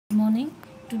morning.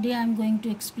 Today I am going to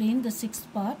explain the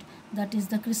sixth part, that is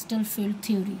the crystal field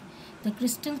theory. The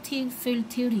crystal field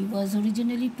theory was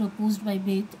originally proposed by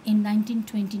Bethe in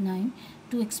 1929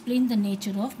 to explain the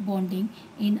nature of bonding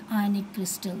in ionic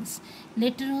crystals.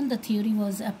 Later on, the theory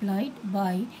was applied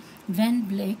by Van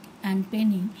Vleck and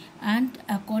Penny, and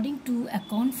according to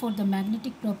account for the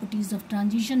magnetic properties of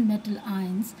transition metal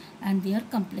ions and their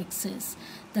complexes.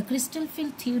 The crystal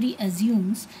field theory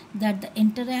assumes that the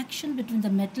interaction between the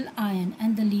metal ion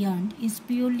and the liand is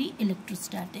purely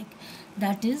electrostatic.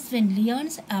 That is, when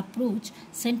liands approach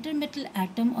center metal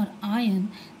atom or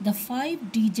ion, the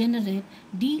 5 degenerate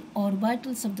d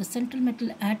orbitals of the central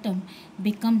metal atom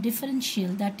become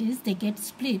differential. That is, they get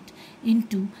split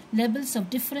into levels of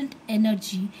different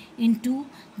energy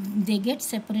they get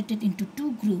separated into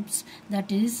two groups,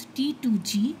 that is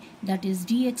T2G, that is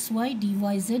dxy,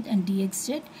 dyz and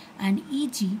dxz, and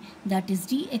Eg, that is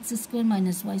dx square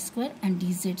minus y square and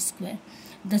dz square.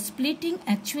 The splitting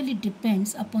actually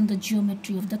depends upon the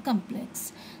geometry of the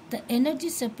complex. The energy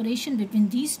separation between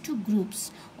these two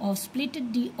groups of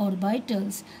splitted d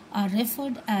orbitals are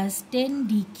referred as 10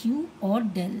 dq or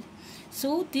del.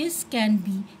 So this can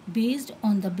be based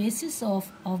on the basis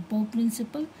of Bohr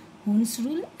principle, Hund's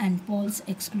rule and Paul's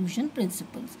exclusion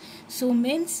principles. So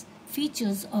main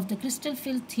features of the crystal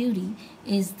field theory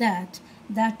is that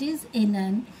is in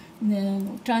an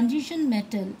transition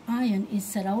metal ion is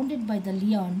surrounded by the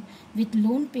liand with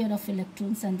lone pair of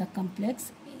electrons, and the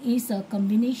complex is a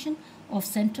combination of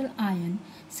central ion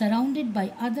surrounded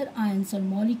by other ions or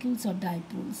molecules or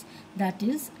dipoles, that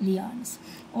is liands.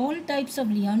 All types of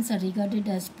liands are regarded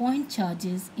as point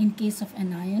charges in case of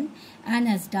an ion and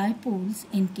as dipoles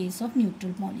in case of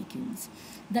neutral molecules.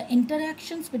 The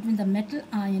interactions between the metal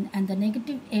ion and the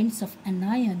negative ends of an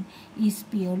ion is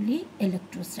purely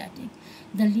electrostatic.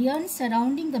 The liands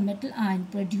surrounding the metal ion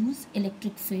produce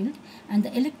electric field, and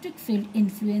the electric field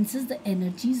influences the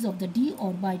energies of the d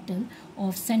orbital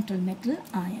of central metal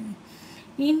ion,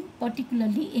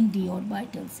 particularly in d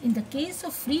orbitals. In the case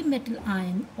of free metal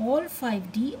ion, all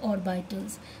 5 d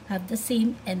orbitals have the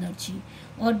same energy.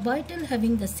 Orbital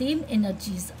having the same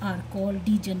energies are called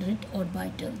degenerate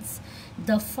orbitals.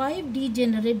 The 5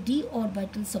 degenerate d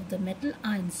orbitals of the metal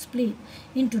ion split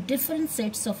into different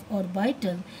sets of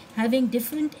orbital having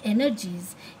different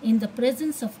energies in the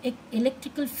presence of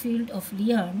electrical field of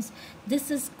liands. This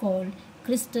is called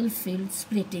crystal field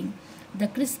splitting. The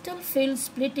crystal field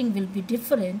splitting will be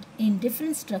different in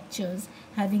different structures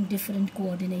having different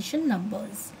coordination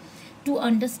numbers. To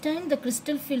understand the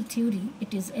crystal field theory,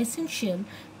 it is essential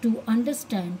to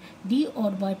understand d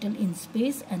orbital in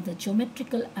space and the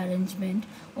geometrical arrangement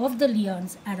of the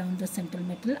liands around the central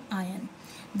metal ion.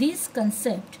 This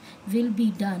concept will be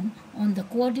done on the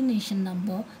coordination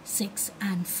number 6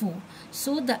 and 4.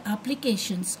 So the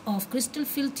applications of crystal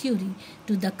field theory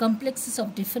to the complexes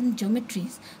of different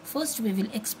geometries. First we will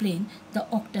explain the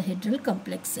octahedral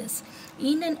complexes.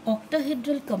 In an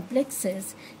octahedral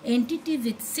complexes, entity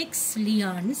with 6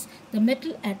 liands, the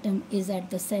metal atom is at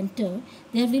the center.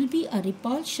 There will be a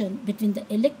repulsion between the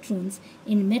electrons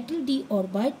in metal d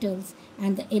orbitals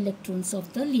and the electrons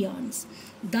of the liands.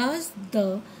 Thus,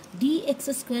 the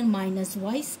dx square minus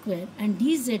y square and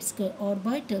dz square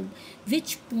orbital,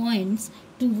 which points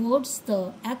towards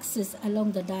the axis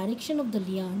along the direction of the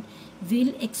liand,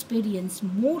 will experience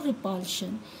more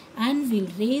repulsion and will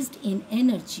raised in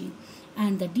energy.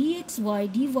 And the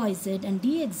dxy, dyz and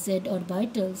dxz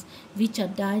orbitals, which are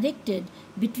directed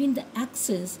between the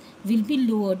axes, will be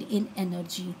lowered in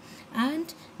energy.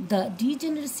 And the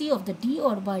degeneracy of the d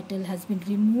orbital has been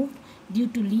removed due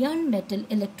to liand metal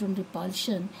electron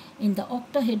repulsion in the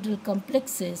octahedral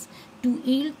complexes to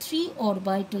yield 3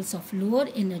 orbitals of lower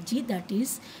energy, that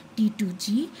is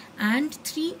T2G, and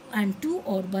 2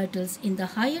 orbitals in the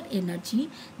higher energy,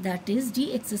 that is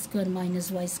dx square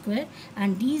minus y square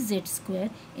and dz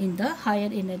square in the higher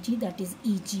energy, that is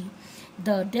Eg.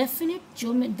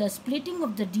 The splitting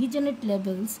of the degenerate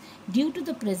levels due to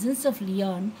the presence of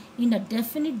liand in a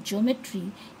definite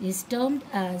geometry is termed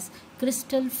as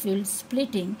crystal field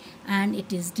splitting, and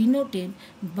it is denoted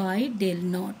by del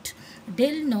naught.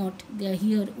 Del naught,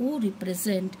 here O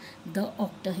represent the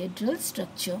octahedral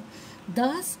structure.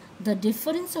 Thus, the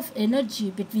difference of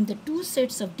energy between the two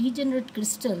sets of degenerate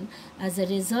crystal as a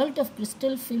result of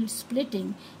crystal field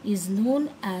splitting is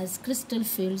known as crystal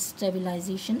field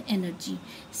stabilization energy,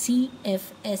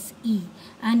 CFSE,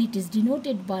 and it is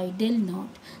denoted by del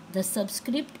naught. The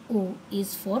subscript O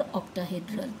is for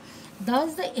octahedral.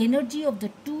 Thus, the energy of the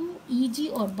two Eg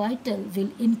orbital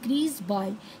will increase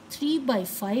by 3 by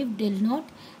 5 del naught,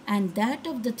 and that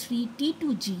of the 3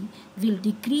 T2G will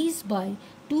decrease by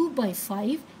 2 by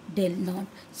 5 del naught.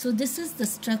 So this is the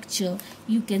structure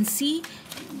you can see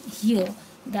here,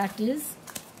 that is,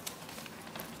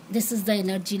 this is the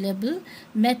energy level.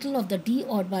 Metal of the d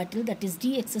orbital, that is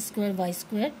dx square y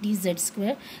square, dz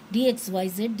square,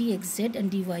 dxyz, dxz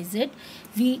and dyz.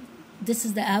 This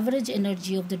is the average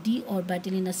energy of the d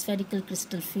orbital in a spherical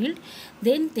crystal field.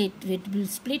 Then it will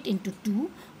split into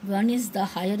two. One is the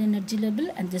higher energy level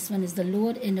and this one is the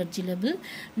lower energy level.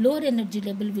 Lower energy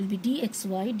level will be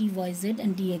dxy, dyz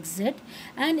and dxz,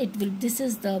 and this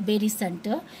is the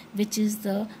barycenter, which is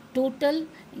the total.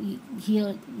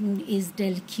 Here is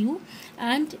del q,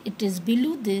 and it is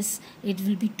below this, it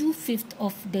will be 2/5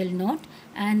 of del naught,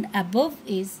 and above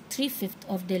is 3/5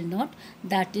 of del naught,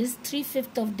 that is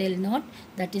 3/5 of del naught,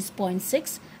 that is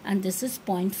 0.6, and this is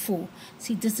 0.4.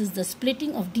 See, this is the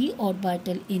splitting of d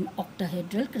orbital in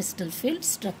octahedral crystal field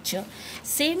structure,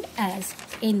 same as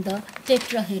in the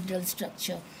tetrahedral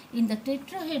structure. In the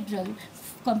tetrahedral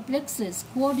complexes,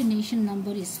 coordination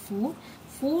number is 4.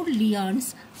 4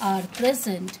 liands are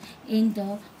present in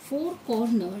the 4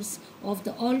 corners of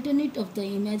the alternate of the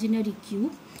imaginary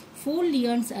cube. 4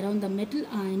 liands around the metal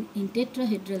ion in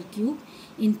tetrahedral cube.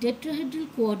 In tetrahedral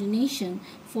coordination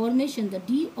formation, the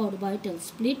d orbital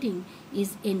splitting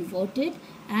is inverted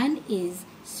and is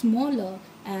smaller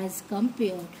as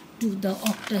compared to the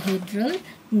octahedral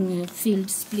field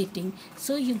splitting.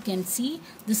 So you can see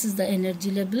this is the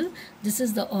energy level, this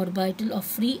is the orbital of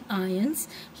free ions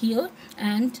here,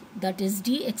 and that is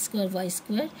dx square y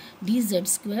square, dz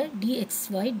square,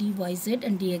 dxy, dyz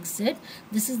and dxz.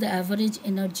 This is the average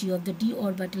energy of the d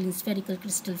orbital in spherical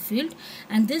crystal field,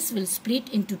 and this will split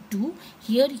into two.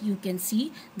 Here you can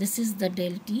see this is the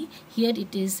del T, here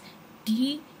it is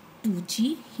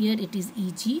T2g, here it is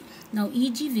Eg. Now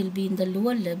Eg will be in the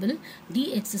lower level,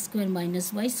 dx square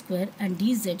minus y square and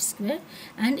dz square,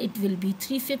 and it will be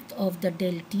 3/5 of the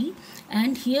del T,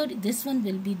 and here this one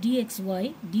will be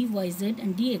dxy, dyz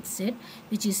and dxz,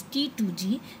 which is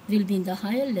T2g, will be in the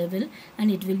higher level,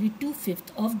 and it will be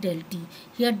 2/5 of del T.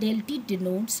 Here del T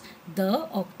denotes the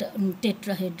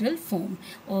tetrahedral form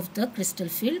of the crystal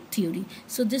field theory.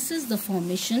 So this is the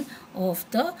formation of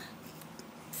the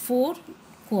 4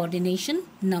 coordination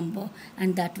number,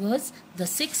 and that was the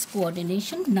 6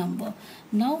 coordination number.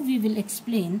 Now we will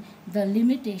explain the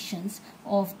limitations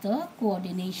of the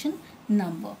coordination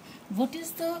number. What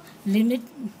is the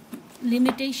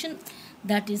limitation?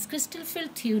 That is, crystal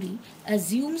field theory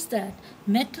assumes that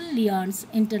metal liands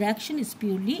interaction is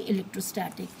purely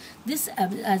electrostatic. This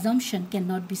assumption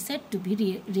cannot be said to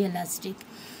be realistic.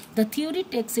 The theory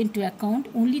takes into account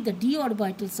only the d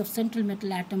orbitals of central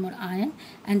metal atom or ion,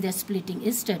 and their splitting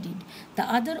is studied. The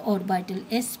other orbital,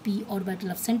 sp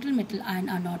orbital of central metal ion,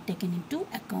 are not taken into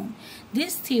account.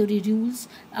 This theory rules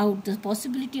out the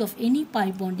possibility of any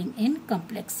pi bonding in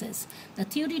complexes. The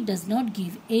theory does not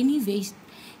give any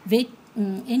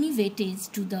weightage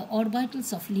to the orbitals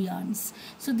of liands.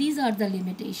 So these are the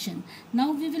limitation.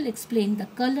 Now we will explain the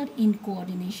color in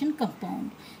coordination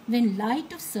compound. When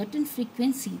light of certain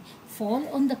frequency fall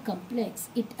on the complex,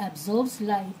 it absorbs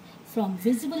light from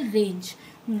visible range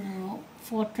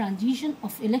for transition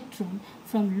of electron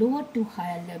from lower to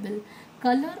higher level.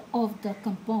 Color of the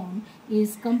compound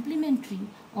is complementary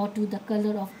or to the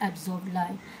color of absorbed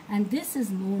light, and this is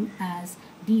known as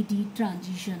DD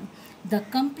transition. The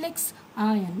complex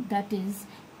ion, that is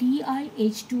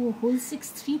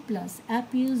TiH2O6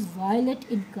 appears violet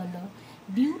in color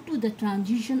due to the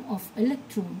transition of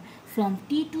electron from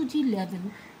T2G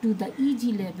level to the Eg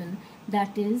level,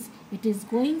 that is, it is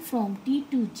going from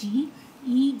T2G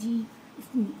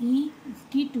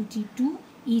T2G to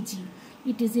Eg.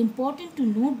 It is important to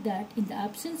note that in the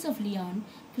absence of liand,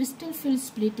 crystal field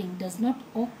splitting does not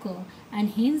occur, and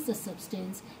hence the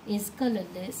substance is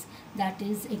colorless. That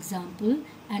is, example,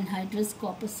 anhydrous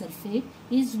copper sulfate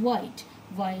is white,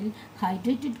 while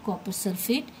hydrated copper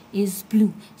sulfate is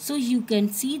blue. So you can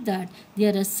see that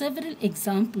there are several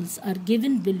examples are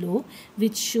given below,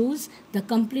 which shows the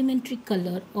complementary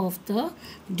color of the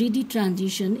DD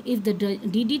transition. If the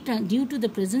due to the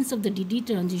presence of the DD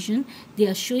transition, they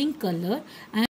are showing color, and